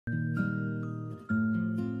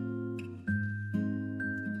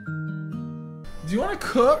Do you want to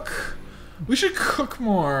cook? We should cook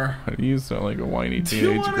more. You sound like a whiny Do you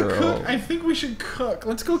teenage want to girl. cook? I think we should cook.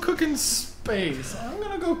 Let's go cook in space. I'm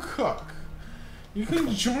gonna go cook. You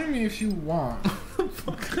can join me if you want.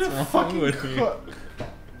 What's wrong with me?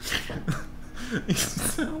 You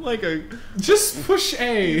sound like a... Just push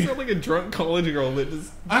A. You sound like a drunk college girl that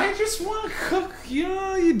just... I just want to cook. You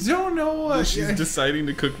know, you don't know what. She's deciding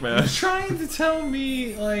to cook You're mash. trying to tell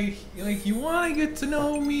me, like you want to get to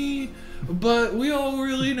know me, but we all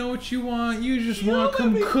really know what you want. You just want to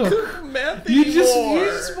come cook. Math You just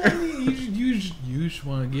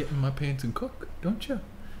want to get in my pants and cook, don't you?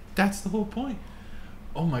 That's the whole point.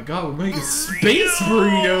 Oh my God, we're making space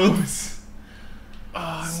burritos. Oh,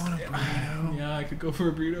 I want a burrito. Yeah, I could go for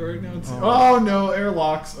a burrito right now too. Oh no,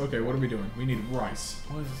 airlocks. Okay, what are we doing? We need rice.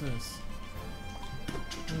 What is this?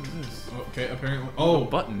 What is this? Okay, apparently. Oh, a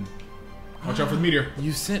button. Watch out for the meteor.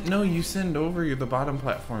 You sent over the bottom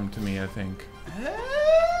platform to me, I think.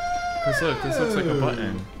 Cause look, this looks like a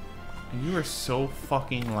button. And you are so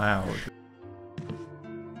fucking loud.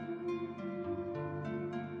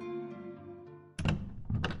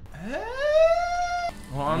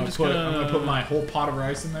 Well, I'm gonna put my whole pot of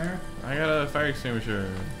rice in there. I got a fire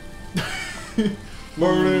extinguisher.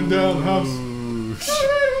 Burning down the house.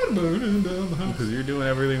 Burning down the house. Because you're doing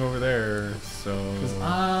everything over there, so. Because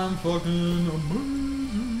I'm fucking amazing.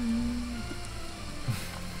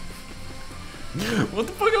 What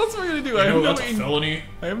the fuck else am I gonna do? I have no felony.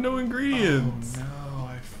 I have no ingredients. Oh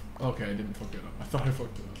no, okay, I didn't fuck it up. I thought I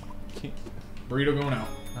fucked it up. Burrito going out.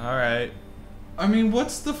 All right. I mean,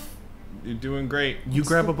 what's the? You're doing great. You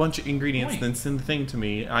grab a bunch of ingredients, then send the thing to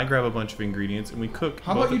me. I grab a bunch of ingredients, and we cook.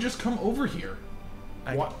 How about you just come over here?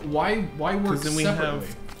 Why work then we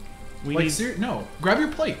separately? No, grab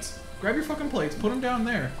your plates. Grab your fucking plates. Put them down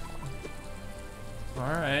there. All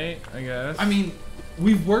right, I guess. I mean,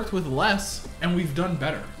 we've worked with less, and we've done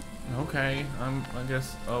better. Okay, I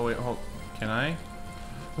guess. Oh wait, hold. Can I?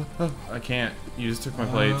 I can't. You just took my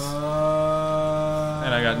plates,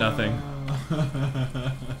 and I got nothing.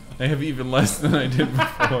 I have even less than I did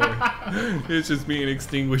before. It's just being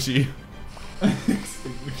extinguishy.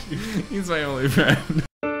 He's my only friend.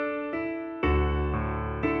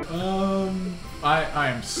 I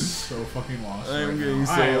am so fucking lost. I'm getting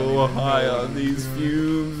so high on these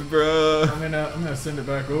fumes, bruh. I'm gonna send it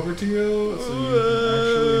back over to you so you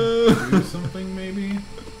can actually do something, maybe.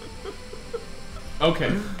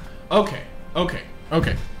 Okay.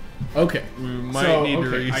 We might need to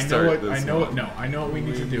restart this one. I know what we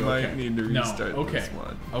need to do. We might need to restart this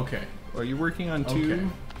one. Okay. Are you working on two?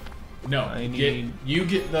 No. You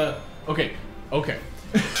get the. Okay.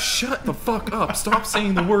 Shut the fuck up! Stop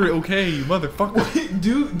saying the word "okay," you motherfucker.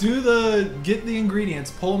 Get the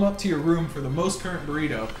ingredients, pull them up to your room for the most current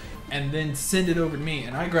burrito, and then send it over to me.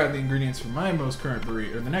 And I grab the ingredients for my most current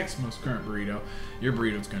burrito, or the next most current burrito. Your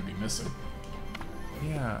burrito's gonna be missing.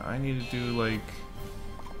 Yeah, I need to do like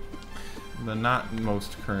the not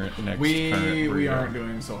most current current burrito. We aren't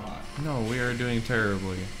doing so hot. No, we are doing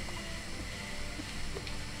terribly.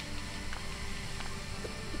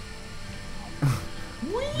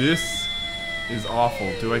 This is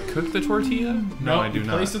awful. Do I cook the tortilla? No, I do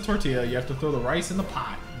not. Place the tortilla. You have to throw the rice in the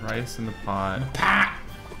pot. Rice in the pot.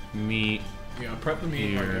 Meat. You gotta prep the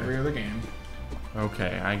meat like every other game.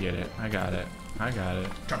 Okay, I get it. I got it.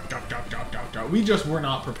 Chop. We just were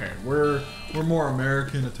not prepared. We're more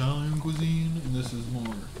American Italian cuisine, and this is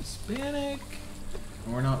more Hispanic.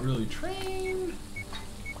 And we're not really trained.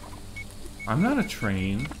 I'm not a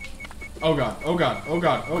train. Oh god. Grab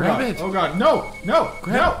it. Oh god. No.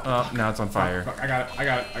 Grab it. Oh, now it's on fire. Fuck. I got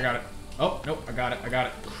it. Oh, nope. I got it.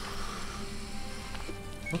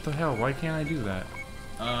 What the hell? Why can't I do that?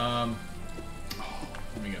 Let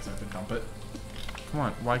me guess. I have to dump it. Come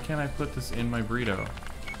on. Why can't I put this in my burrito?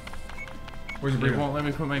 Where's your burrito? It won't let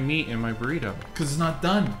me put my meat in my burrito. Because it's not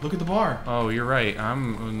done. Look at the bar. Oh, you're right.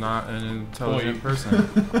 I'm not an intelligent person.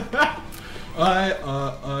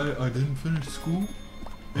 I didn't finish school.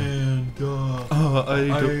 And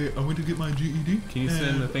I went to get my GED. Can you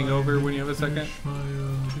send the thing over when you have a second? I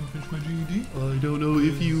didn't finish my GED. I don't know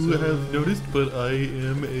if you have noticed, but I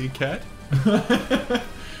am a cat.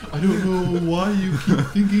 I don't know why you keep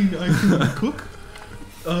thinking I can cook.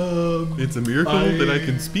 It's a miracle that I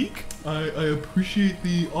can speak. I appreciate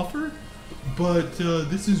the offer, but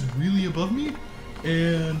this is really above me,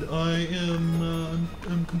 and I am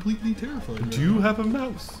I'm completely terrified. Do you have a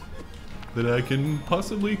mouse that I can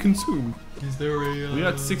possibly consume? Is there a... We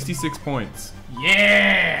got 66 points.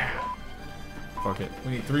 Yeah! Fuck it.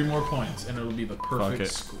 We need 3 more points, and it'll be the perfect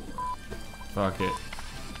score. Fuck it.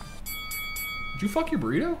 Did you fuck your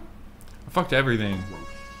burrito? I fucked everything.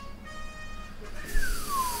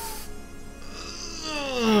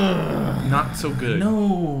 Not so good.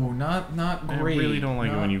 No, not great. I really don't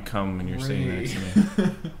like it when you come and you're sitting next to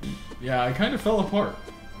me. Yeah, I kind of fell apart.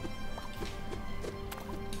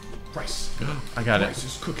 Rice. I got Rice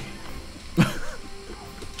is cooking.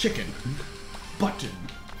 Chicken. Button.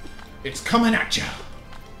 It's coming at ya.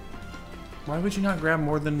 Why would you not grab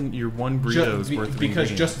more than your one burrito's worth of Because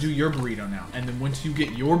ingredients? just do your burrito now, and then once you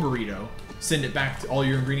get your burrito, send it back to all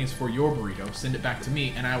your ingredients for your burrito. Send it back to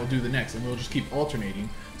me, and I will do the next, and we'll just keep alternating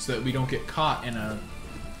so that we don't get caught in a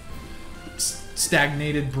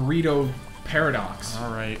stagnated burrito paradox.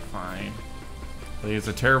 All right, fine. Like, it's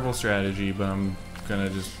a terrible strategy, but I'm gonna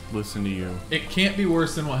just listen to you. It can't be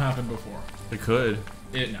worse than what happened before. It could.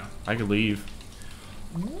 No. I could leave.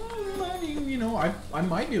 Well, I mean, you know, I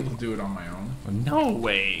might be able to do it on my own. No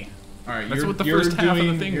way. All right, That's what the first half of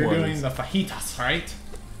the thing you're was. You're doing the fajitas, right?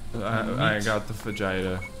 I got the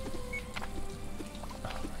vagina.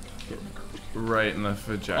 Right in the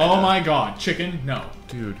vagina. Oh my god, chicken? No.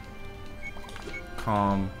 Dude.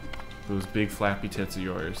 Calm. Those big flappy tits of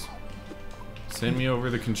yours. Send me over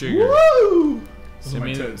the configure. Woo! Send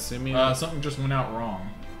me. Something just went out wrong.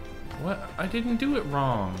 What? I didn't do it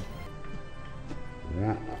wrong.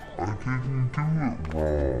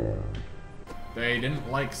 They didn't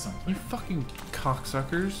like something. You fucking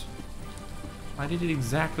cocksuckers. I did it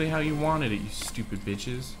exactly how you wanted it, you stupid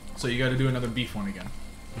bitches. So you gotta do another beef one again.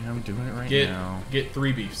 Yeah, I'm doing it right now. Get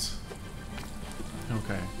 3 beefs.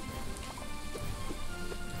 Okay.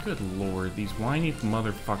 Good lord, these whiny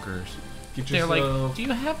motherfuckers. They're like, do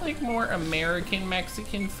you have like more American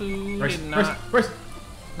Mexican food Rice, and rice.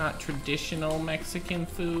 not traditional Mexican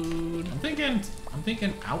food? I'm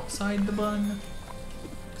thinking outside the bun.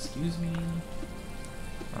 Excuse me.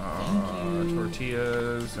 Thank you.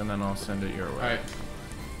 Tortillas, and then I'll send it your way. Alright.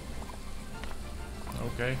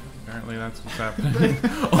 Okay, apparently that's what's happening.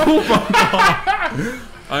 Oh my god!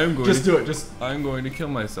 I'm going to kill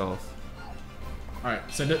myself. Alright,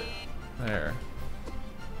 send it. There.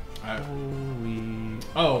 Holy.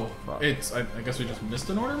 Oh, fuck. I guess we just missed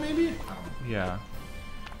an order, maybe? I don't know. Yeah.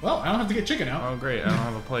 Well, I don't have to get chicken out. Oh great, I don't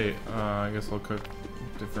have a plate. I guess I'll cook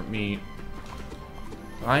different meat.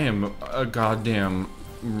 I am a goddamn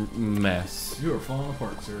mess. You are falling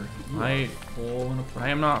apart, sir. Falling apart. I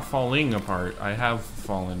am not falling apart. I have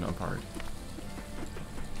fallen apart.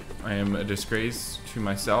 I am a disgrace to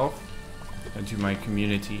myself and to my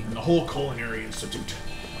community. And the whole culinary institute.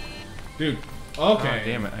 Dude, okay. God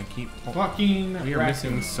damn it, I keep... Fucking We are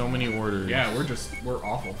missing so many orders. Yeah, we're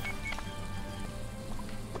awful.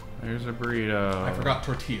 There's a burrito. I forgot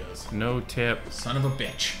tortillas. No tip. Son of a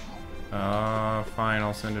bitch. Fine,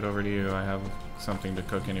 I'll send it over to you. I have something to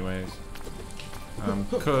cook anyways. I'm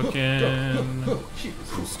cooking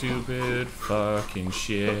some stupid fucking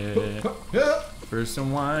shit for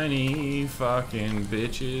some whiny fucking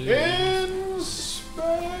bitches. In space.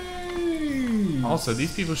 Also,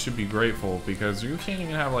 these people should be grateful because you can't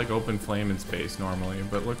even have like open flame in space normally,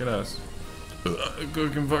 but look at us.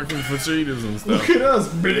 Cooking fucking fajitas and stuff. Look at us,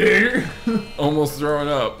 Blair. Almost throwing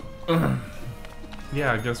up.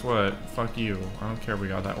 Yeah, guess what? Fuck you. I don't care we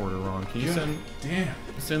got that order wrong. Can you send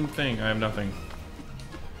the thing? I have nothing.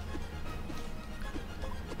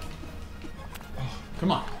 Oh,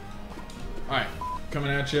 come on. Alright,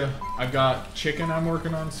 coming at you. I've got chicken I'm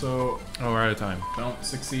working on, so... Oh, we're out of time. Don't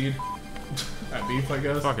succeed at beef, I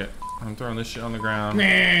guess. Fuck it. I'm throwing this shit on the ground. Nah.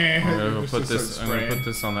 I'm gonna put this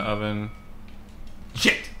on the oven.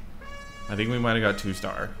 Shit! I think we might have got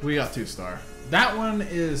 2-star. We got 2-star. That one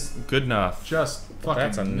is good enough. Just fucking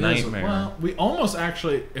that's a nightmare. Well, we almost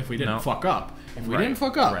actually, if we didn't fuck up, we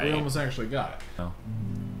almost actually got it. No.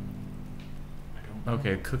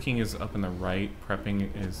 Okay, cooking is up in the right. Prepping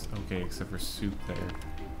is okay, except for soup there.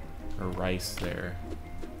 Or rice there.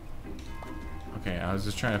 Okay, I was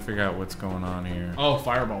just trying to figure out what's going on here. Oh,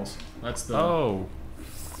 fireballs. That's the... Oh,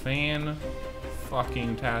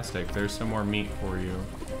 fan-fucking-tastic. There's some more meat for you.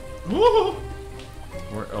 Woo!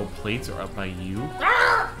 Oh, plates are up by you?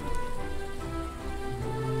 Ah!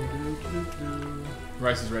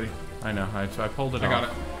 Rice is ready. I know, I pulled it off. I got it.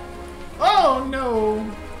 Oh, no!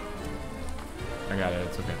 I got it,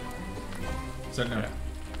 it's okay. Set it down. Yeah.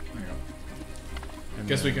 There you go. And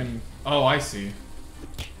Guess we can... Oh, I see.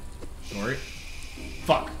 Sorry.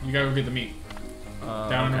 Fuck, you gotta go get the meat.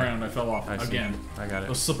 Down and around, I fell off. Again. I got it.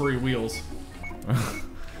 Those slippery wheels.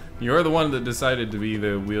 You're the one that decided to be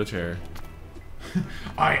the wheelchair.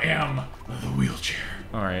 I am the wheelchair.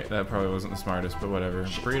 Alright, that probably wasn't the smartest, but whatever.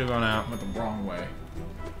 Burrito going out. I went the wrong way.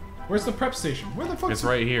 Where's the prep station? Where the fuck? It's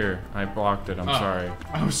right here. I blocked it, I'm sorry.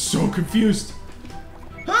 I was so confused.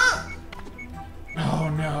 Ah! Oh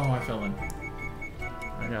no, I fell in.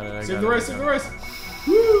 I got it, Save the rice, save the rice!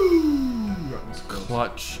 Woo! That was close.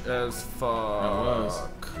 Clutch as fuck. That was.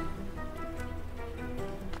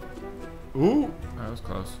 Ooh, that was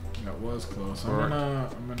close. That was close. Or- I'm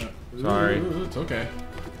gonna. Sorry. Ooh, it's okay.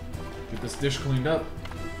 Get this dish cleaned up.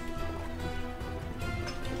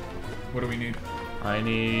 What do we need? I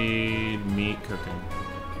need meat cooking.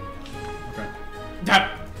 Okay.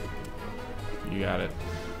 Tap. You got it.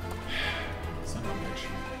 Son of a bitch.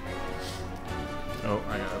 Oh,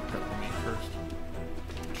 I gotta prep the meat first.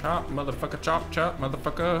 Chop, motherfucker, chop, chop,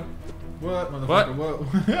 motherfucker. What, motherfucker?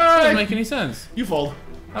 What? That doesn't make any sense. You fold.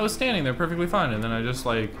 I was standing there perfectly fine, and then I just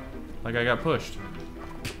like I got pushed.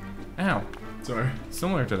 Ow. Sorry.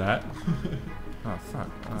 Similar to that. Oh fuck.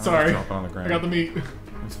 Sorry. Drop it on the I ground. got the meat.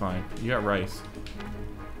 It's fine. You got rice.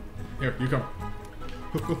 Here, you come.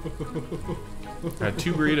 I had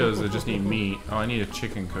 2 burritos that just need meat. Oh, I need a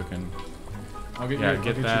chicken cooking. I'll get Yeah, you,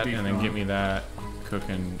 get I'll that, you beef and then going. get me that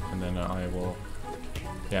cooking, and then I will.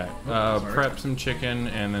 Yeah. sorry. Prep some chicken,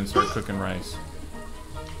 and then start cooking rice.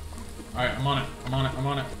 Alright, I'm on it. I'm on it. I'm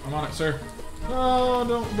on it. I'm on it, sir. Oh,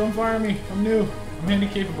 don't fire me. I'm new. I'm handy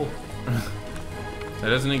capable. That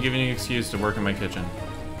doesn't give you any excuse to work in my kitchen.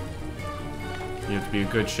 You have to be a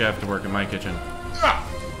good chef to work in my kitchen. Ah!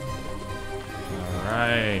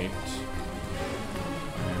 Alright.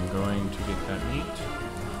 I'm going to get that meat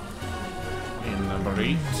in the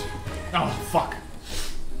burrito Oh, fuck.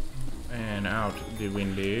 and out the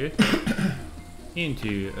window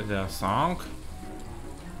into the sink.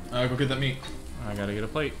 Go get that meat. I gotta get a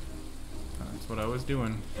plate. That's what I was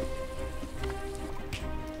doing.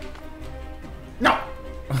 No!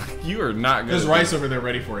 You are not good. There's at rice this. over there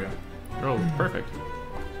ready for you. Oh, perfect.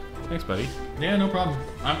 Thanks, buddy. Yeah, no problem.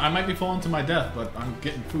 I might be falling to my death, but I'm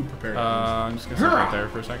getting food prepared. I'm just gonna sit right there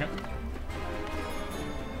for a second.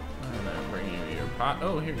 And then bring you your pot.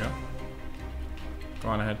 Oh, here you go. Go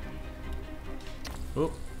on ahead.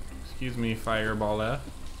 Oh, excuse me, fireballa.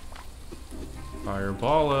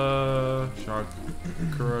 Fireballa.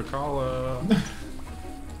 Shakuracala.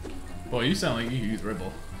 Well, you sound like you use Red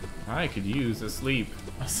Bull. I could use a sleep.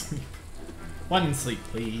 Sleep. One sleep,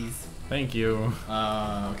 please. Thank you.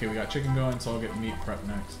 Okay, we got chicken going, so I'll get meat prep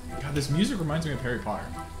next. God, this music reminds me of Harry Potter.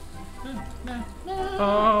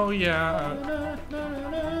 Oh, yeah.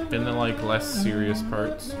 In the, like, less serious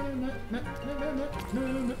parts. Oh,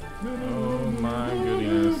 my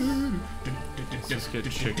goodness. Let's just get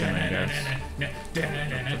chicken, I guess.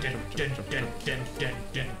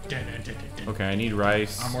 Okay, I need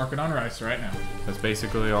rice. I'm working on rice right now. That's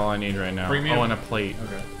basically all I need right now. Premium? Oh, and a plate.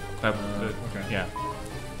 Okay. Okay. Yeah.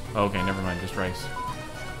 Okay, never mind. Just rice.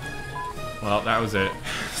 Well, that was it.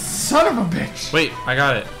 Son of a bitch! Wait, I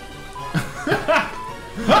got it.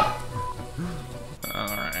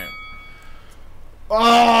 Alright.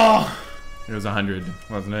 Oh! It was 100,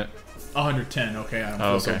 wasn't it? 110. Okay, I don't feel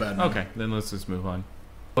Oh, so okay. bad now. Okay, then let's just move on.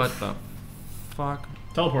 What the fuck?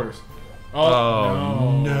 Teleporters.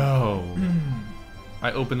 Oh, no.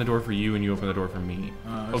 I opened the door for you and you opened the door for me.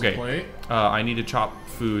 There's Okay. a plate. I need to chop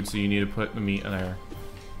food, so you need to put the meat in there.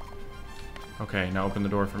 Okay, now open the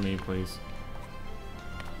door for me, please.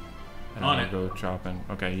 And On I'll it. go chopping.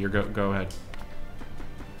 Okay, you're go ahead.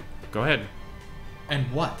 Go ahead. And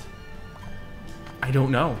what? I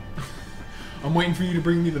don't know. I'm waiting for you to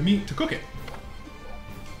bring me the meat to cook it.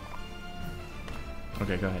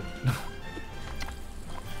 Okay, go ahead.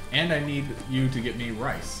 And I need you to get me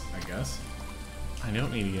rice, I guess. I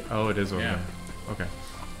don't need to get. Oh, it is over Yeah. there. Okay.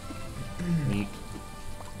 Meat.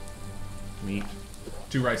 Meat.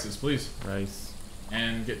 2 rices, please. Rice.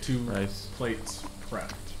 And get 2 Rice. plates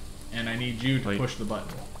prepped. And I need you to Plate. push the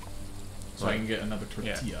button. So I Right. can get another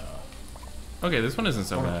tortilla. Okay, this one isn't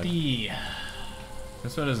so bad. Tortilla.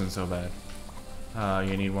 This one isn't so bad.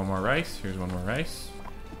 You need 1 more rice. Here's 1 more rice.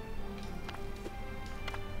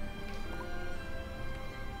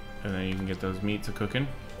 And then you can get those meats a cooking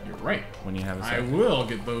You're right. when you have a I second. will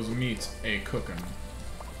get those meats a cooking.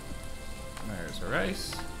 There's the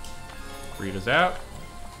rice. Burritos out.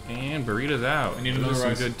 And burritos out. I need Those another are some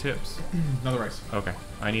rice. good tips. Another rice. Okay.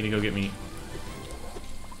 I need to go get meat.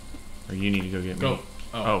 Or you need to go get Go. meat.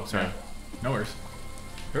 Oh, sorry. yeah. No worries.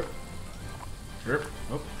 Herp. Herp.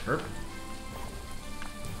 Oh, herp.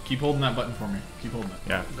 Keep holding that button for me. Keep holding it.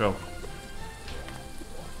 Yeah, go.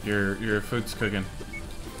 Your food's cooking.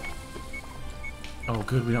 Oh,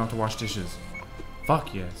 good. We don't have to wash dishes.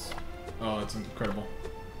 Fuck yes. Oh, that's incredible.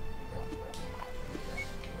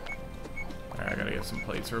 Alright, I gotta get some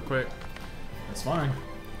plates real quick. That's fine.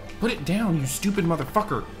 Put it down, you stupid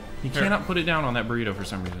motherfucker. You Here. cannot put it down on that burrito for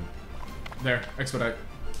some reason. There. Expedite.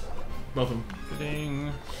 Both of them.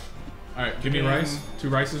 Ding. Alright, give me Ding. rice. 2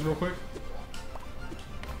 rices real quick.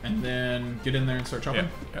 And then get in there and start chopping.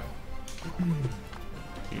 Yeah.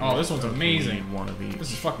 Oh, this one's amazing. One of each.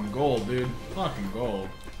 This is fucking gold, dude. Fucking gold.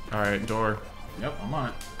 All right, door. Yep, I'm on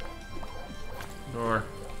it. Door.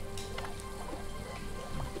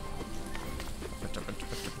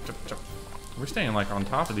 We're staying like on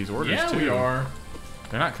top of these orders too. Yeah, we are.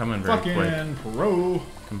 They're not coming very quick Fucking pro.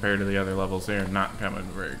 compared to the other levels. They're not coming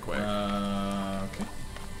very quick. Okay.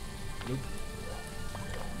 Nope.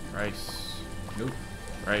 Rice. Nope.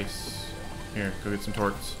 Rice. Here, go get some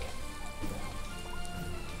torts.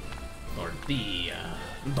 Tortilla.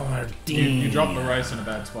 Tortilla. You dropped the rice in a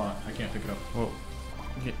bad spot. I can't pick it up. Whoa.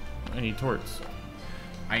 I need torts.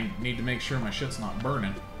 I need to make sure my shit's not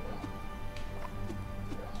burning.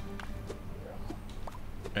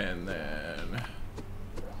 And then...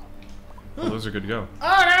 Oh, those are good to go.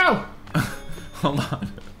 Oh no! Hold on.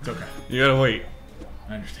 It's okay. You gotta wait.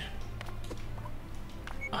 I understand.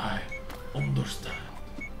 I understand.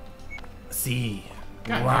 See.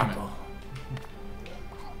 God damn it.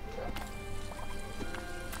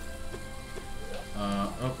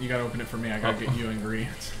 Oh, you gotta open it for me. I gotta get you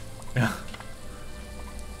ingredients. Yeah.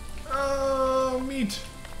 Oh, meat.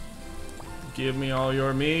 Give me all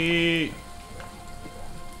your meat.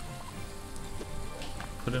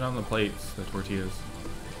 Put it on the plates, the tortillas.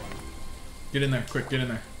 Get in there, quick, get in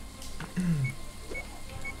there.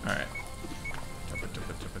 Alright. Chop it, chop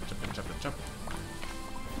it, chop it, chop it, chop it, chop it.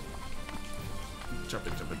 Chop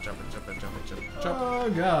it, chop it, chop it, chop it, chop it, chop it, chop. Oh,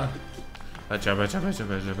 God. Chop it, chop it,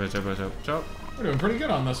 chop it, chop it, chop it, chop, chop. We're doing pretty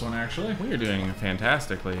good on this one, actually. We are doing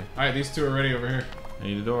fantastically. Alright, these two are ready over here. I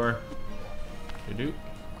need a door. You do.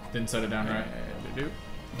 Didn't set it down right. You do.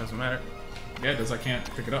 Doesn't matter. Yeah, it does. I can't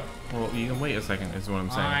pick it up. Well, you can wait a second, is what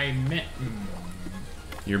I'm saying. I meant...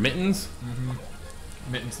 Your mittens?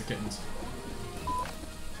 Mm-hmm. Mittens the kittens.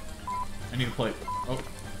 I need a plate. Oh,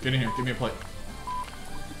 get in here. Give me a plate.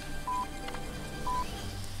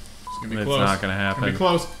 It's gonna be It's close. not gonna happen. It's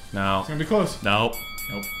gonna be close. No. It's gonna be close. Nope.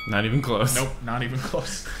 Nope. Not even close. Nope. Not even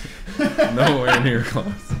close. Nowhere near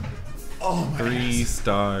close. Oh my 3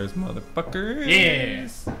 stars, motherfucker.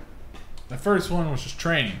 Yes. The first one was just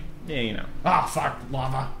training. Yeah, you know. Ah, fuck.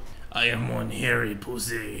 Lava. I am one hairy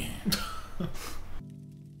pussy.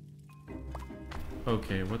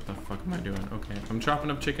 Okay, what the fuck am I doing? Okay, I'm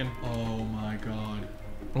chopping up chicken. Oh my god.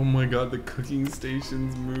 Oh my god, the cooking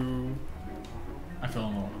stations move. I fell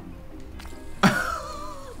in love.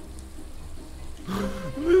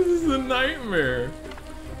 This is a nightmare.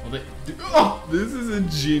 Well, they do, oh! This is a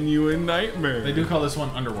genuine nightmare. They do call this one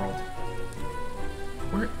Underworld.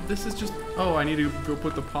 Where? This is just. Oh, I need to go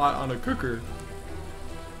put the pot on a cooker.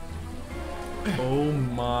 Oh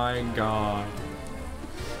my god.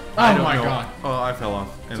 Oh my god. Oh, I fell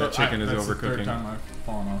off, and So the chicken is that's the overcooking. third time I've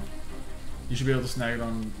fallen off. You should be able to snag it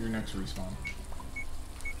on your next respawn.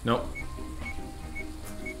 Nope.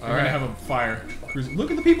 We're gonna have a fire.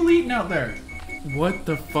 Look at the people eating out there. What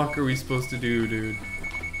the fuck are we supposed to do, dude?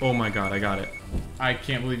 Oh my god, I got it. I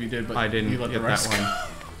can't believe you did, but I didn't you let get the rest that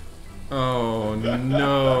one. Oh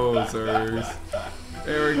no, sirs.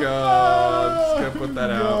 There we go. Just gonna put that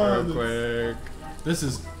out real quick. This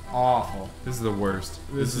is awful. This is the worst.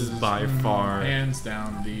 This is by far hands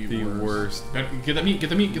down the worst. Get that meat. Get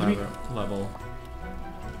the meat. Get the meat. Level.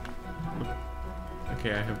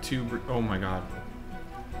 Okay, I have 2. Oh my god.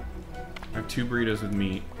 I have 2 burritos with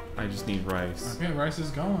meat. I just need rice. Okay, rice is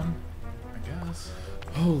gone. I guess.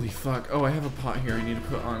 Holy fuck. Oh, I have a pot here I need to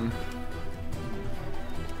put on.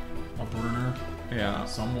 A burner. Yeah.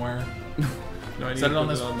 Somewhere. No, I need Set to it on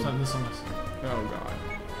put this. on the- Set this on this. Oh god.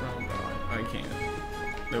 Oh god. I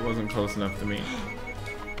can't. It wasn't close enough to me.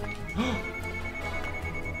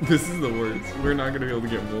 This is the worst. We're not gonna be able to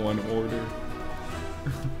get one order.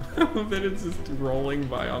 Then it's just rolling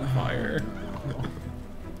by on fire.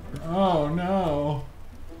 Oh no.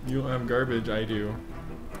 You don't have garbage, I do.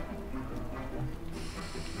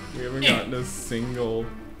 We haven't gotten a single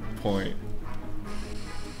point.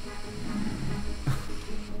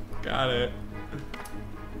 Got it.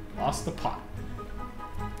 Lost the pot.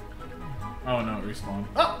 Oh no, it respawned.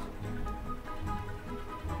 Oh!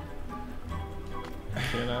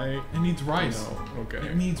 Can I? It needs rice. No. Okay.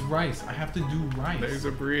 It needs rice. I have to do rice. There's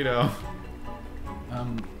a burrito.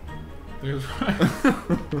 There's rice.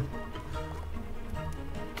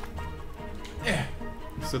 Yeah.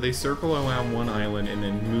 So they circle around one island and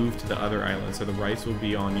then move to the other island, so the rice will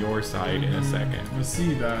be on your side in a second. I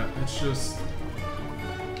see that. It's just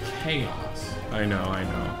chaos. I know, I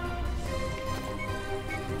know.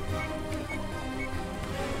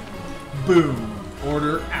 Boom.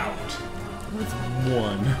 Order out. What's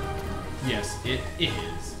 1? Yes, it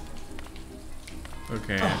is.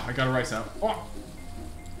 Okay. Oh, I got a rice out. Oh.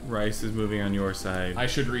 Rice is moving on your side. I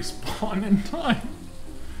should respawn in time.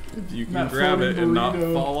 If you can That grab it and not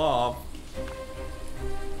burrito. fall off.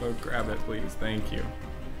 Oh, grab it, please. Thank you.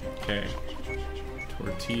 Okay.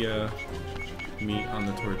 Tortilla. Meat on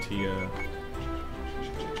the tortilla.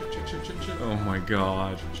 Oh my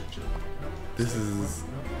god. This is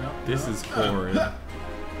horrid.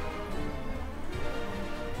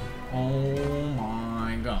 Oh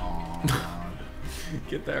my god.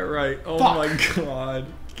 Get that right. Oh Fuck. my god.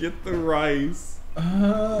 Get the rice. Get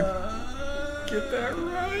that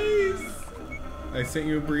rice. I sent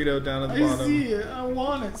you a burrito down at the bottom. I see it. I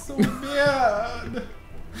want it so bad.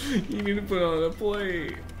 You need to put it on a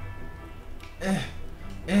plate.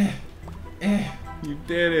 You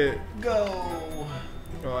did it. Go.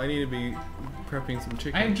 Oh, I need to be prepping some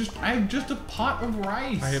chicken. I have just a pot of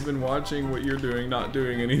rice. I have been watching what you're doing, not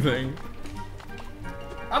doing anything.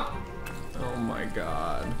 Up. Oh my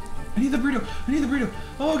god. I need the burrito. I need the burrito.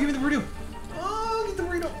 Oh, give me the burrito. Oh, get the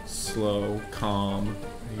burrito. Slow, calm.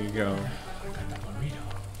 There you go. I got that burrito.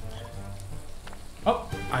 Oh.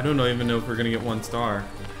 I don't even know if we're gonna get 1 star.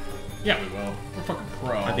 Yeah, we will. We're fucking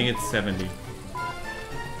pro. I think it's 70.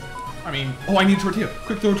 I mean, oh, I need a tortilla.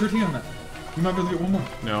 Quick, throw a tortilla on that. You might be able to get 1 more.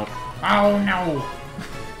 No. Oh no.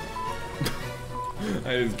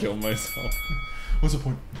 I just killed myself. What's the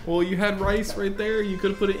point? Well, you had rice right there. You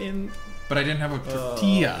could have put it in. But I didn't have a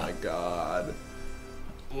tortilla. Oh my god.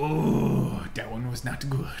 Oh, that one was not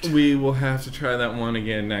good. We will have to try that one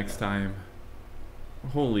again next time.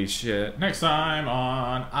 Holy shit. Next time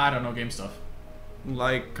on, I don't know, game stuff.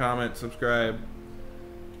 Like, comment, subscribe.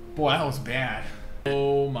 Boy, that was bad.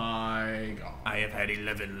 Oh my god. I have had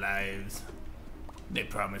 11 lives. They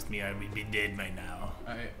promised me I would be dead by now.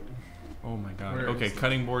 Oh my god. Where Okay, is it?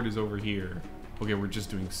 cutting board is over here. Okay, we're just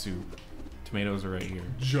doing soup. Tomatoes are right here.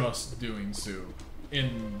 Just doing soup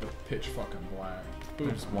in the pitch fucking black.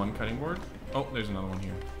 There's 1 cutting board. Oh, there's another one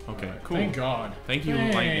here. Okay, cool. Thank God. Thank you,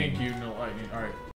 Thank lightning. you, no lightning. All right.